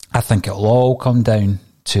think it'll all come down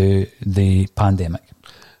to the pandemic.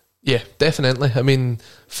 Yeah, definitely. I mean,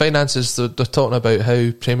 finances, they're talking about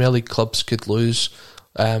how Premier League clubs could lose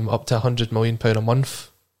up to £100 million a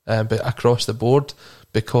month but across the board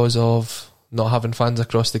because of not having fans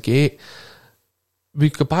across the gate. We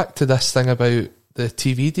go back to this thing about the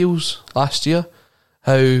TV deals last year,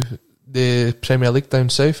 how the Premier League down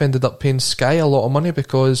south ended up paying Sky a lot of money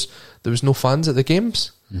because there was no fans at the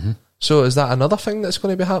games. So is that another thing that's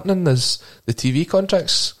going to be happening? Is the TV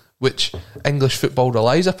contracts, which English football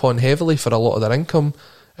relies upon heavily for a lot of their income,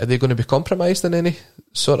 are they going to be compromised in any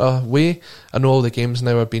sort of way? I know all the games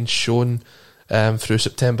now are being shown through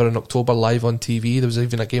September and October live on TV. There was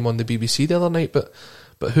even a game on the BBC the other night, but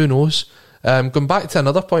who knows? Going back to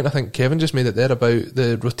another point, I think Kevin just made it there about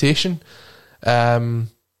the rotation.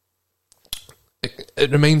 It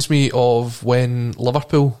reminds me of when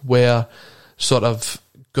Liverpool were sort of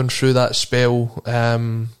going through that spell,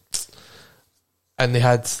 and they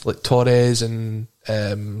had like Torres and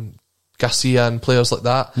Garcia and players like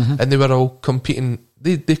that, and they were all competing.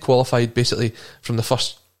 They qualified basically from the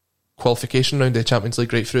first qualification round of the Champions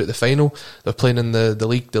League right through at the final. They're playing in the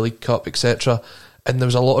League Cup, etc. And there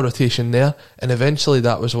was a lot of rotation there, and eventually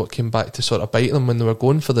that was what came back to sort of bite them when they were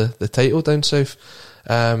going for the title down south.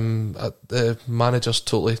 The managers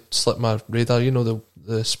totally slipped my radar. You know,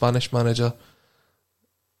 the Spanish manager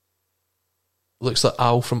looks like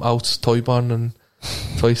Al from Al's Toy Barn and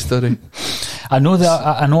Toy Story. I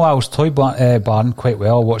know Al's Toy Barn quite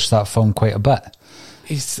well. I watched that film quite a bit.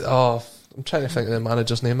 I'm trying to think of the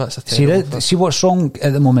manager's name. That's a terrible see what's wrong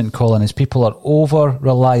at the moment, Colin, is people are over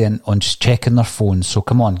reliant on just checking their phones. So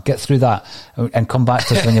come on, get through that and come back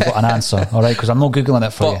to us when you've got an answer. All right, because I'm not Googling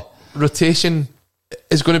it for you. Rotation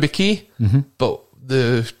is going to be key, but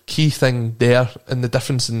the key thing there and the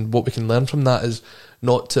difference in what we can learn from that is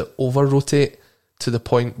not to over rotate to the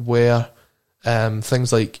point where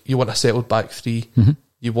things like you want a settled back 3,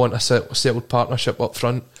 you want a settled partnership up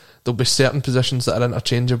front. There'll be certain positions that are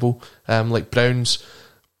interchangeable, like Brown's,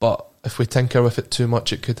 but if we tinker with it too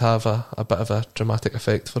much, it could have a bit of a dramatic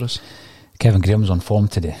effect for us. Kevin Graham's on form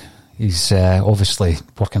today. He's obviously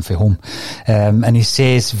working from home. And he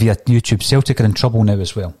says via YouTube, Celtic are in trouble now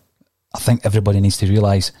as well. I think everybody needs to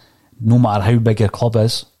realise, no matter how big your club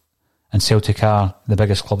is, and Celtic are the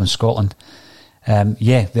biggest club in Scotland, they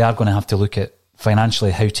are going to have to look at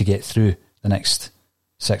financially how to get through the next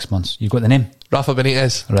 6 months. You've got the name? Rafa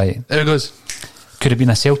Benitez. Right. There it goes. Could have been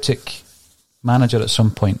a Celtic manager at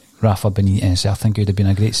some point, Rafa Benitez. I think he would have been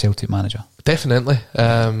a great Celtic manager. Definitely.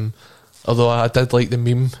 Although I did like the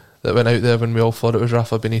meme that went out there when we all thought it was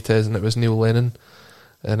Rafa Benitez and it was Neil Lennon,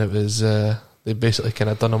 and it was they basically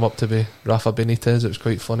kind of done him up to be Rafa Benitez. It was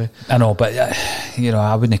quite funny. I know, but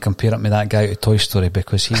I wouldn't compare it with that guy out of Toy Story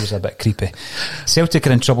because he was a bit creepy. Celtic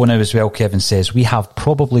are in trouble now as well, Kevin says. We have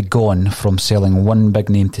probably gone from selling one big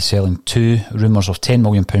name to selling two. Rumours of £10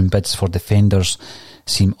 million bids for defenders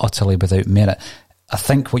seem utterly without merit. I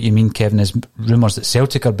think what you mean, Kevin, is rumours that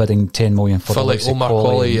Celtic are bidding $10 million for like Omar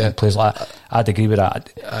Colley, and players like that. I'd agree with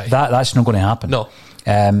that. That's not going to happen. No.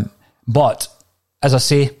 But as I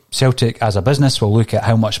say, Celtic as a business will look at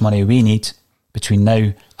how much money we need between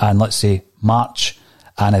now and, let's say, March,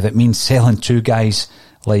 and if it means selling two guys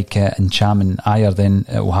like Ncham and Ayer, then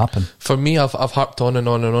it will happen. For me, I've harped on and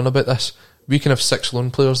on and on about this. We can have 6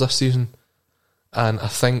 loan players this season, and I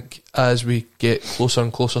think as we get closer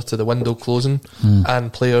and closer to the window closing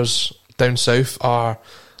and players down south are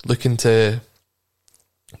looking to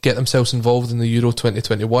get themselves involved in the Euro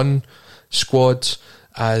 2021 squads,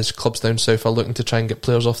 as clubs down south are looking to try and get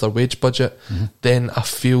players off their wage budget, then I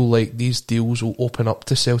feel like these deals will open up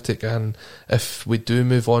to Celtic. And if we do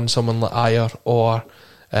move on someone like Ayer or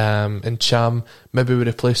Ncham, maybe we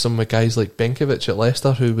replace them with guys like Benkovic at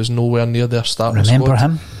Leicester, who was nowhere near their starting Remember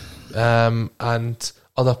squad. him? And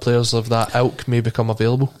other players of that ilk may become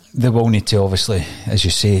available. They will need to, obviously, as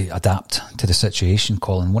you say, adapt to the situation,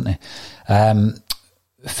 Colin, won't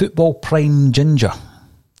they? Football Prime Ginger.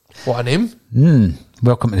 What a name.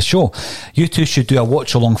 Welcome to the show. You two should do a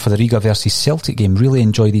watch along for the Riga versus Celtic game. Really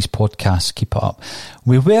enjoy these podcasts. Keep it up.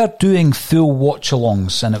 We were doing full watch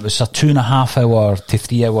alongs, and it was a 2.5 hour to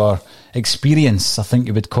 3 hour experience, I think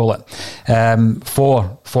you would call it,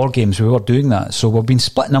 for games. We were doing that. So we've been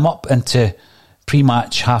splitting them up into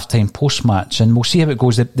pre-match, half-time, post-match, and we'll see how it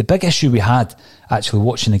goes. The big issue we had actually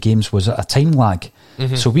watching the games was a time lag.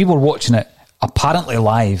 So we were watching it apparently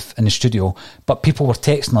live in the studio, but people were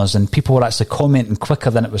texting us and people were actually commenting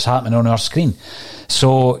quicker than it was happening on our screen.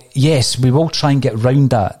 So yes, we will try and get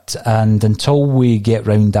round that, and until we get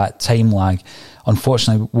round that time lag,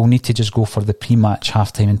 unfortunately we'll need to just go for the pre-match,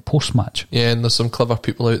 half-time and post-match. Yeah, and there's some clever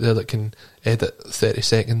people out there that can edit 30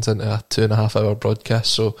 seconds into a 2.5 hour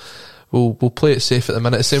broadcast, so we'll play it safe at the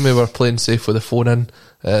minute. The same way we're playing safe with the phone in.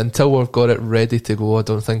 Until we've got it ready to go, I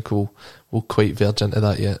don't think we'll quite verge into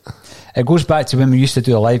that yet. It goes back to when we used to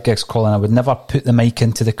do the live gigs, Colin. I would never put the mic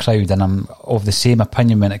into the crowd, and I'm of the same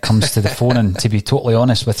opinion when it comes to the phone in, to be totally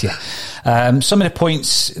honest with you. Some of the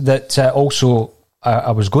points that also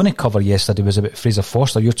I was going to cover yesterday was about Fraser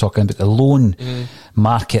Forster. You're talking about the loan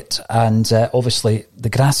market, and obviously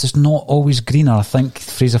the grass is not always greener. I think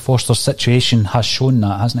Fraser Forster's situation has shown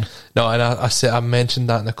that, hasn't it? No, and I mentioned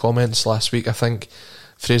that in the comments last week. I think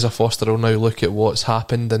Fraser Forster will now look at what's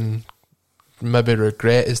happened and maybe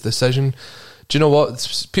regret his decision. Do you know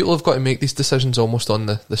what? People have got to make these decisions almost on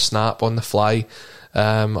the snap, on the fly.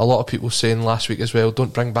 A lot of people saying last week as well,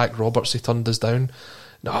 don't bring back Roberts, he turned us down.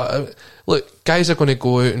 No, look, guys are going to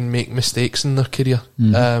go out and make mistakes in their career.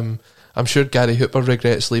 I'm sure Gary Hooper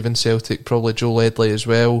regrets leaving Celtic, probably Joe Ledley as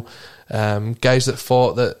well. Guys that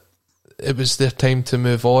thought that it was their time to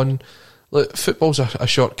move on. Look, football's a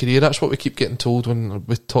short career. That's what we keep getting told when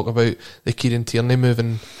we talk about the Kieran Tierney move,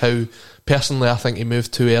 and how personally I think he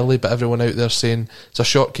moved too early, but everyone out there saying it's a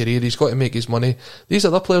short career, he's got to make his money. These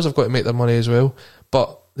other players have got to make their money as well,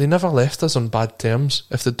 but they never left us on bad terms.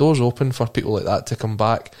 If the door's open for people like that to come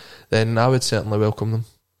back, then I would certainly welcome them.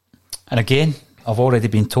 And again, I've already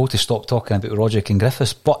been told to stop talking about Roderick and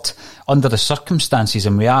Griffiths, but under the circumstances,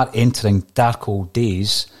 and we are entering dark old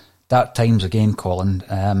days, dark times again,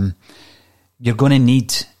 Colin, you're going to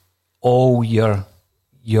need all your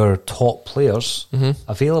top players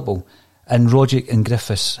available, and Roderick and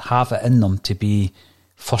Griffiths have it in them to be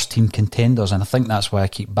first team contenders, and I think that's why I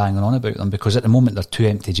keep banging on about them, because at the moment they're 2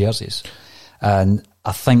 empty jerseys, and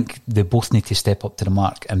I think they both need to step up to the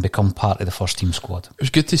mark and become part of the first team squad. It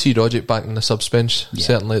was good to see Roderick back in the subs bench,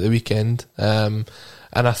 certainly at the weekend,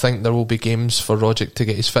 and I think there will be games for Roderick to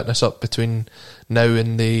get his fitness up between now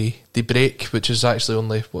and the break, which is actually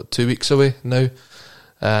only 2 weeks away now.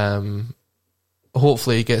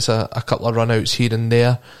 Hopefully he gets a couple of run-outs here and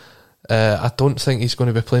there. I don't think he's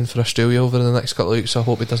going to be playing for Australia over the next couple of weeks, so I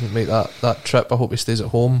hope he doesn't make that trip. I hope he stays at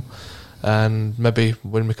home, and maybe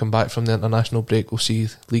when we come back from the international break we'll see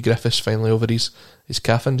Lee Griffiths finally over his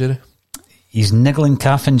calf injury. He's niggling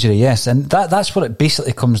calf injury, yes, and that's what it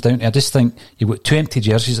basically comes down to. I just think you've got 2 empty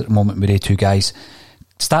jerseys at the moment with the 2 guys.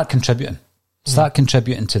 Start contributing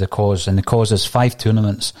to the cause, and the cause is 5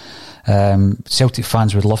 tournaments. Celtic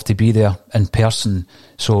fans would love to be there in person,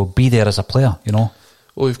 so be there as a player, you know.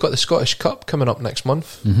 Well, we've got the Scottish Cup coming up next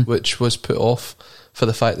month, which was put off for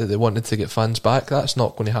the fact that they wanted to get fans back. That's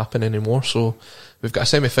not going to happen anymore. So we've got a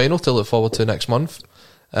semi-final to look forward to next month.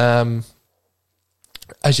 As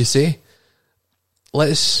you say,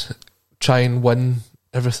 let's try and win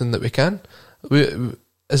everything that we can.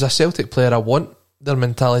 As a Celtic player, I want their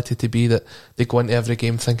mentality to be that they go into every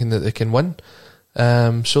game thinking that they can win.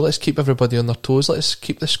 So let's keep everybody on their toes. Let's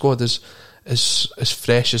keep the squad as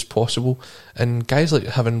fresh as possible, and guys like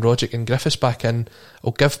having Rogic and Griffiths back in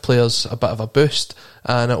will give players a bit of a boost,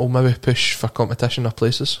 and it will maybe push for competition or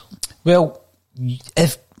places. Well,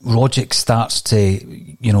 if Rogic starts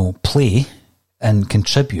to play and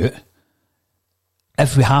contribute,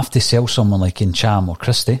 if we have to sell someone like Incham or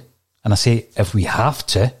Christie, and I say if we have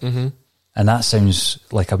to, and that sounds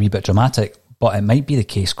like a wee bit dramatic, but it might be the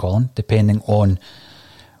case, Colin, depending on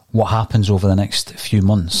what happens over the next few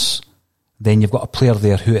months, then you've got a player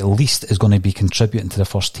there who at least is going to be contributing to the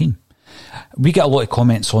first team. We get a lot of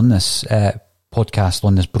comments on this broadcast,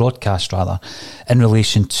 in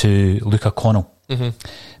relation to Luca Connell,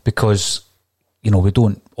 because we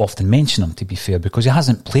don't often mention him, to be fair, because he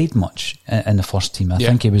hasn't played much in the first team. I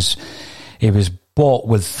think he was bought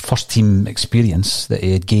with first team experience that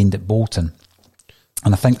he had gained at Bolton,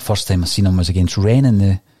 and I think the first time I seen him was against Rennes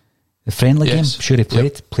in the friendly game. Sure, he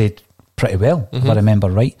played pretty well, if I remember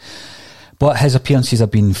right. But his appearances have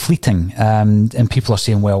been fleeting, and people are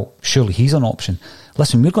saying, well, surely he's an option.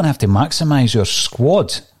 Listen, we're going to have to maximise your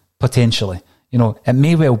squad, potentially. It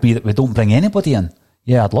may well be that we don't bring anybody in.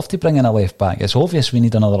 Yeah, I'd love to bring in a left back. It's obvious we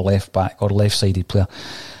need another left back or left-sided player.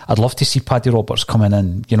 I'd love to see Paddy Roberts coming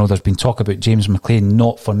in. There's been talk about James McLean,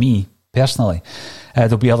 not for me personally.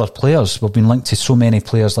 There'll be other players. We've been linked to so many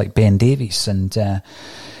players like Ben Davies. And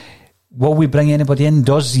will we bring anybody in?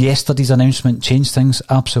 Does yesterday's announcement change things?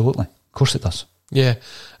 Absolutely. Of course it does. Yeah.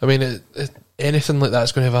 I mean, anything like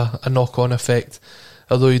that's going to have a knock-on effect.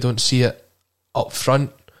 Although you don't see it up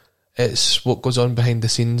front, it's what goes on behind the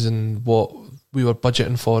scenes and what we were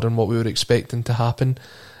budgeting for and what we were expecting to happen.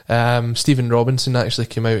 Stephen Robinson actually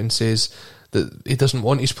came out and says that he doesn't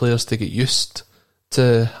want his players to get used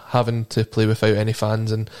to having to play without any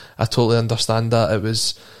fans, and I totally understand that.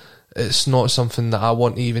 It's not something that I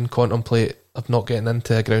want to even contemplate of not getting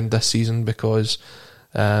into a ground this season, because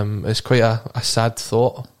it's quite a sad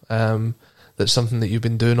thought that something that you've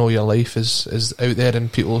been doing all your life is out there,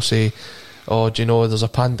 and people say, oh, do you know, there's a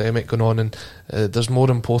pandemic going on and there's more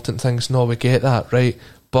important things. No, we get that, right?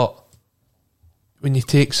 But when you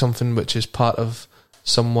take something which is part of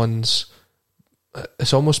someone's,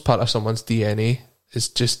 it's almost part of someone's DNA, is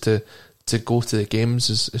just to go to the games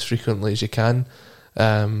as frequently as you can.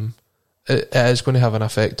 It is going to have an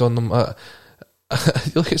effect on them.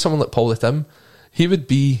 You look at someone like Paul Tim, he would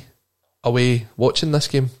be away watching this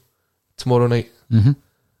game tomorrow night.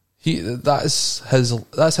 That's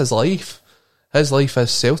his life. His life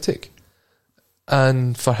is Celtic,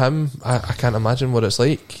 and for him, I can't imagine what it's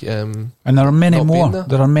like. And there are many more.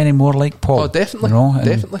 There are many more like Paul. Oh, definitely,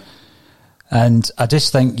 definitely. And I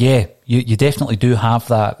just think, you definitely do have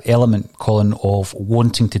that element, Colin, of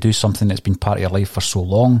wanting to do something that's been part of your life for so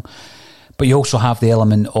long. But you also have the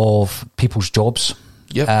element of people's jobs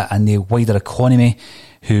and the wider economy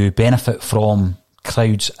who benefit from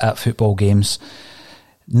crowds at football games.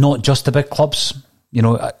 Not just the big clubs.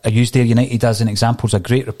 I used Ayr United as an example. There's a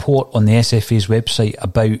great report on the SFA's website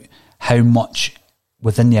about how much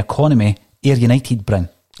within the economy Ayr United bring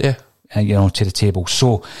to the table.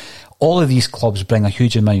 So all of these clubs bring a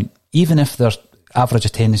huge amount, even if their average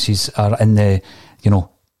attendances are in the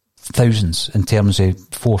thousands in terms of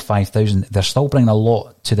 4,000 or 5,000. They're still bringing a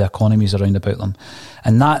lot to the economies around about them,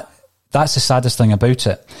 and that's the saddest thing about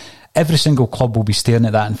it. Every single club will be staring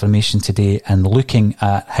at that information today and looking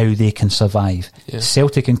at how they can survive,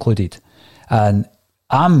 Celtic included. And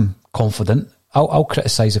I'm confident. I'll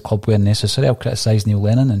criticise the club where necessary. I'll criticise Neil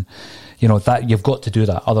Lennon, and that you've got to do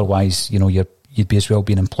that. Otherwise, you'd be as well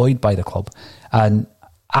being employed by the club. And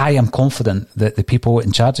I am confident that the people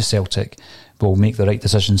in charge of Celtic will make the right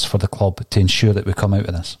decisions for the club to ensure that we come out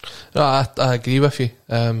of this. No, I agree with you.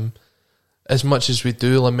 As much as we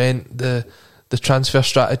do lament the transfer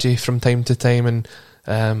strategy from time to time,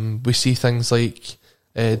 and we see things like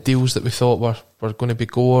deals that we thought were going to be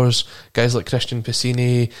goers, guys like Christian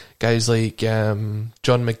Piscini, guys like John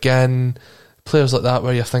McGinn, players like that,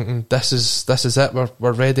 where you're thinking this is it,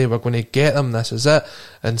 we're ready, we're going to get them, this is it,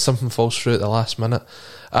 and something falls through at the last minute.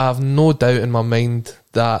 I have no doubt in my mind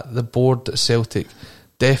that the board at Celtic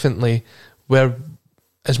definitely, where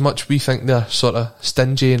as much we think they're sort of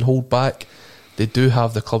stingy and hold back, they do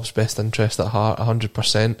have the club's best interest at heart,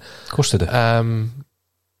 100%. Of course they do.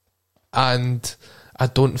 And I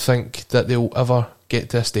don't think that they'll ever get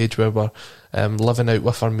to a stage where we're living out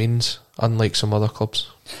with our means, unlike some other clubs.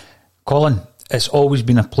 Colin, it's always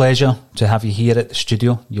been a pleasure to have you here at the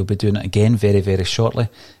studio. You'll be doing it again very, very shortly.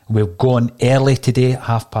 We'll go on early today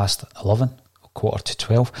at 11:30,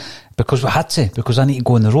 11:45, because we had to, because I need to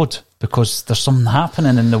go on the road, because there's something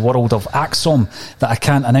happening in the world of Axom that I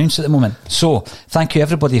can't announce at the moment. So thank you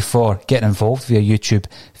everybody for getting involved via YouTube,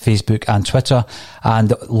 Facebook and Twitter. And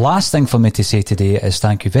the last thing for me to say today is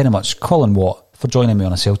thank you very much, Colin Watt, for joining me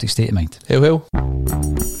on A Celtic State of Mind. Hey, Will.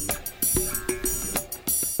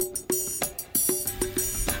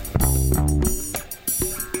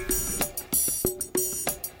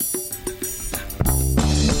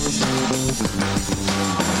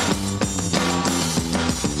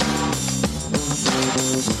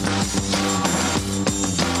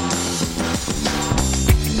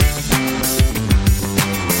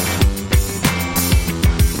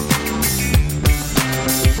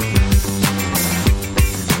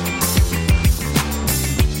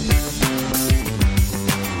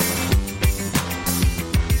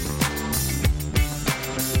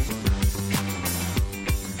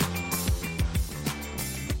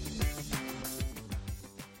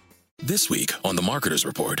 This week on The Marketer's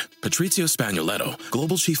Report, Patrizio Spagnoletto,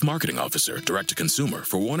 Global Chief Marketing Officer, Direct-to-Consumer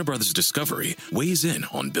for Warner Brothers Discovery, weighs in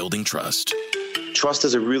on building trust. Trust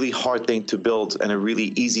is a really hard thing to build and a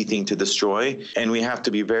really easy thing to destroy, and we have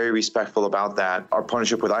to be very respectful about that. Our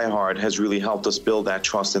partnership with iHeart has really helped us build that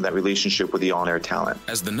trust and that relationship with the on-air talent.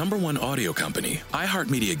 As the #1 audio company,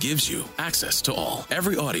 iHeartMedia gives you access to all.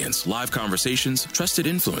 Every audience, live conversations, trusted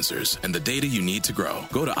influencers, and the data you need to grow.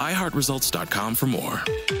 Go to iHeartResults.com for more.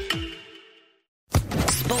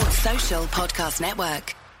 Sports Social Podcast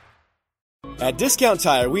Network. At Discount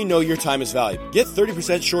Tire, we know your time is valuable. Get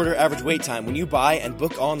 30% shorter average wait time when you buy and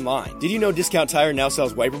book online. Did you know Discount Tire now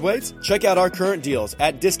sells wiper blades? Check out our current deals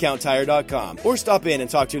at DiscountTire.com or stop in and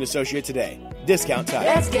talk to an associate today. Discount Tire.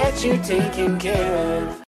 Let's get you taken care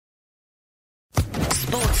of.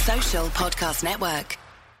 Sports Social Podcast Network.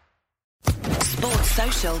 Sports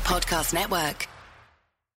Social Podcast Network.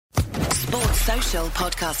 Sports Social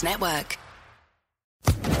Podcast Network.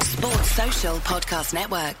 Sports Social Podcast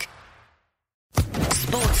Network.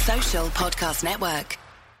 Sports Social Podcast Network.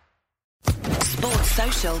 Sports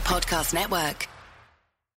Social Podcast Network.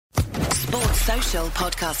 Sports Social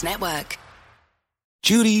Podcast Network.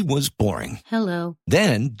 Judy was boring. Hello.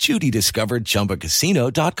 Then Judy discovered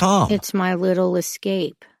ChumbaCasino.com. It's my little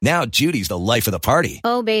escape. Now Judy's the life of the party.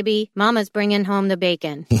 Oh, baby, mama's bringing home the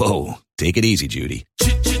bacon. Whoa, take it easy, Judy.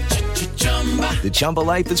 The Chumba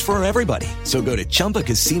life is for everybody. So go to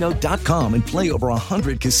ChumbaCasino.com and play over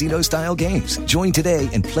 100 casino-style games. Join today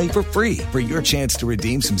and play for free for your chance to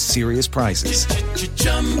redeem some serious prizes.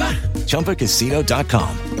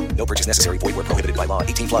 ChumbaCasino.com. No purchase necessary. Void where prohibited by law.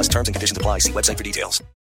 18+ terms and conditions apply. See website for details.